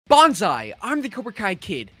Bonsai! I'm the Cobra Kai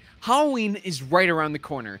Kid. Halloween is right around the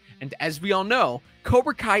corner, and as we all know,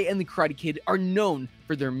 Cobra Kai and the Karate Kid are known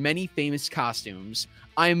for their many famous costumes.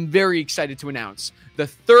 I am very excited to announce the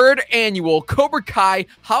third annual Cobra Kai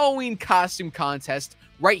Halloween Costume Contest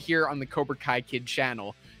right here on the Cobra Kai Kid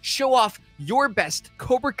channel. Show off your best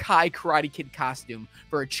Cobra Kai Karate Kid costume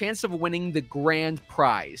for a chance of winning the grand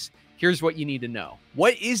prize. Here's what you need to know.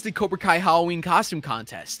 What is the Cobra Kai Halloween Costume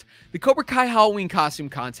Contest? The Cobra Kai Halloween Costume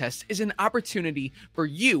Contest is an opportunity for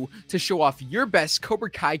you to show off your best Cobra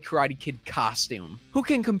Kai Karate Kid costume. Who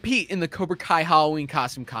can compete in the Cobra Kai Halloween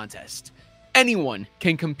Costume Contest? Anyone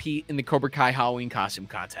can compete in the Cobra Kai Halloween Costume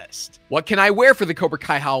Contest. What can I wear for the Cobra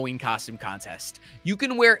Kai Halloween Costume Contest? You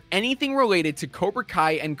can wear anything related to Cobra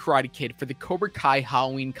Kai and Karate Kid for the Cobra Kai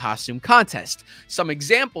Halloween Costume Contest. Some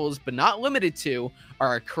examples, but not limited to,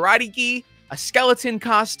 are a karate gi, a skeleton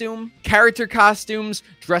costume, character costumes,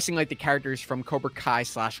 dressing like the characters from Cobra Kai /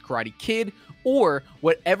 Karate Kid, or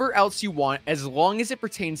whatever else you want as long as it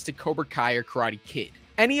pertains to Cobra Kai or Karate Kid.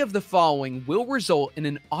 Any of the following will result in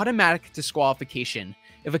an automatic disqualification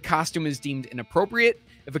if a costume is deemed inappropriate,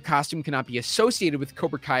 if a costume cannot be associated with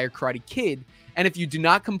Cobra Kai or Karate Kid, and if you do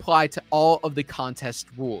not comply to all of the contest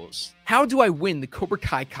rules. How do I win the Cobra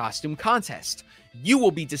Kai Costume Contest? You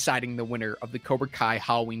will be deciding the winner of the Cobra Kai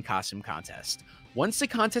Halloween Costume Contest. Once the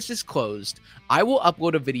contest is closed, I will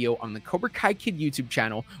upload a video on the Cobra Kai Kid YouTube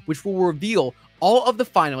channel, which will reveal all of the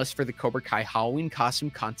finalists for the Cobra Kai Halloween Costume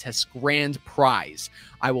Contest grand prize.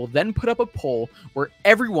 I will then put up a poll where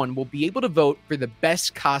everyone will be able to vote for the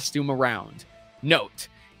best costume around. Note,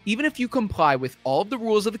 even if you comply with all of the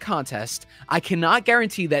rules of the contest, I cannot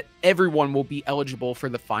guarantee that everyone will be eligible for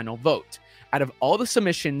the final vote. Out of all the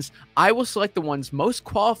submissions, I will select the ones most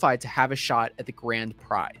qualified to have a shot at the grand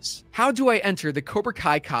prize. How do I enter the Cobra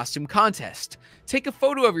Kai Costume Contest? Take a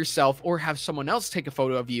photo of yourself or have someone else take a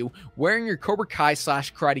photo of you wearing your Cobra Kai /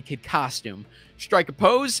 Karate Kid costume. Strike a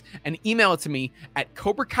pose and email it to me at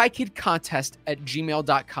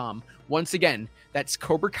cobrakaikidcontest@gmail.com. Once again, that's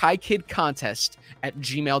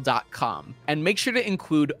cobrakaikidcontest@gmail.com. And make sure to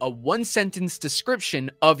include a one-sentence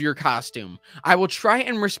description of your costume. I will try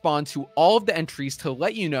and respond to all of the entries to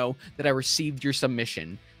let you know that I received your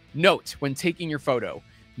submission. Note, when taking your photo,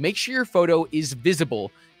 make sure your photo is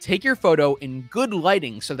visible. Take your photo in good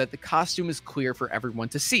lighting so that the costume is clear for everyone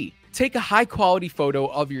to see. Take a high-quality photo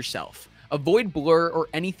of yourself. Avoid blur or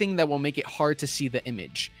anything that will make it hard to see the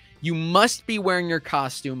image. You must be wearing your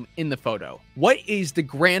costume in the photo. What is the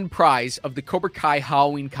grand prize of the Cobra Kai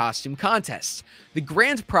Halloween Costume Contest? The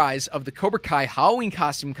grand prize of the Cobra Kai Halloween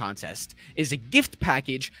Costume Contest is a gift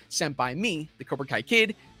package sent by me, the Cobra Kai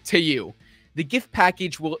Kid, to you. The gift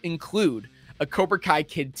package will include a Cobra Kai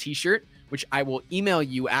Kid t-shirt, which I will email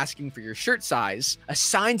you asking for your shirt size, a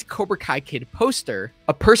signed Cobra Kai Kid poster,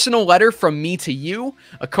 a personal letter from me to you,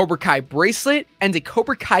 a Cobra Kai bracelet, and a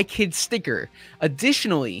Cobra Kai Kid sticker.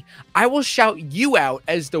 Additionally, I will shout you out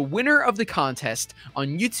as the winner of the contest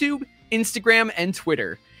on YouTube, Instagram, and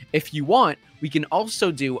Twitter. If you want, we can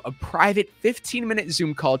also do a private 15-minute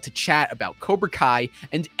Zoom call to chat about Cobra Kai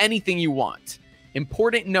and anything you want.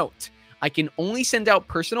 Important note, I can only send out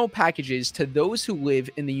personal packages to those who live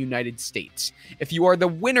in the United States. If you are the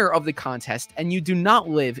winner of the contest and you do not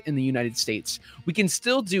live in the United States, we can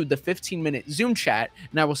still do the 15-minute Zoom chat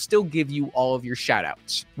and I will still give you all of your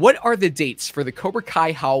shoutouts. What are the dates for the Cobra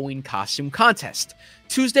Kai Halloween Costume Contest?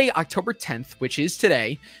 Tuesday, October 10th, which is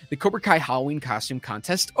today, the Cobra Kai Halloween Costume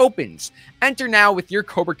Contest opens. Enter now with your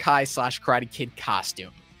Cobra Kai / Karate Kid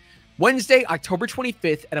costume. Wednesday, October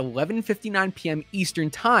 25th at 11:59 p.m. Eastern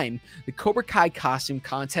Time, the Cobra Kai Costume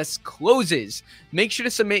Contest closes. Make sure to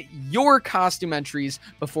submit your costume entries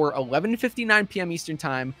before 11:59 p.m. Eastern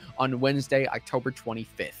Time on Wednesday, October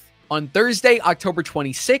 25th. On Thursday, October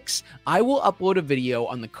 26th, I will upload a video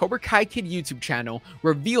on the Cobra Kai Kid YouTube channel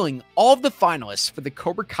revealing all of the finalists for the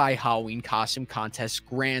Cobra Kai Halloween Costume Contest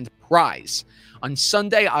grand prize. On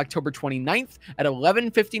Sunday, October 29th at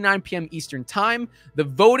 11:59 p.m. Eastern Time, the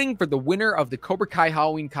voting for the winner of the Cobra Kai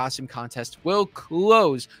Halloween Costume Contest will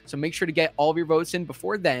close, so make sure to get all of your votes in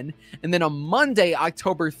before then. And then on Monday,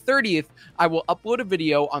 October 30th, I will upload a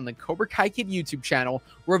video on the Cobra Kai Kid YouTube channel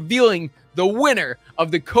revealing the winner of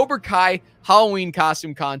the Cobra Kai Halloween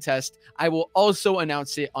Costume Contest. I will also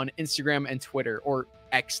announce it on Instagram and Twitter, or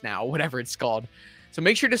X now, whatever it's called. So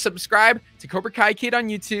make sure to subscribe to Cobra Kai Kid on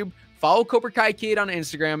YouTube, follow Cobra Kai Kid on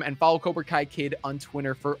Instagram, and follow Cobra Kai Kid on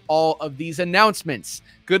Twitter for all of these announcements.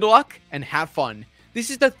 Good luck and have fun. This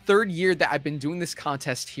is the 3rd year that I've been doing this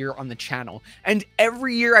contest here on the channel, and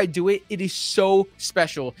every year I do it, it is so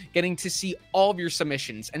special getting to see all of your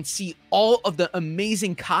submissions and see all of the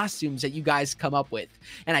amazing costumes that you guys come up with.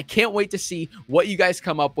 And I can't wait to see what you guys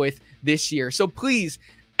come up with this year. So please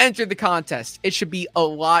enter the contest. It should be a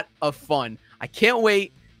lot of fun. I can't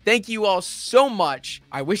wait. Thank you all so much.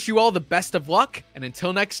 I wish you all the best of luck, and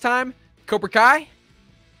until next time, Cobra Kai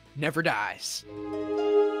never dies.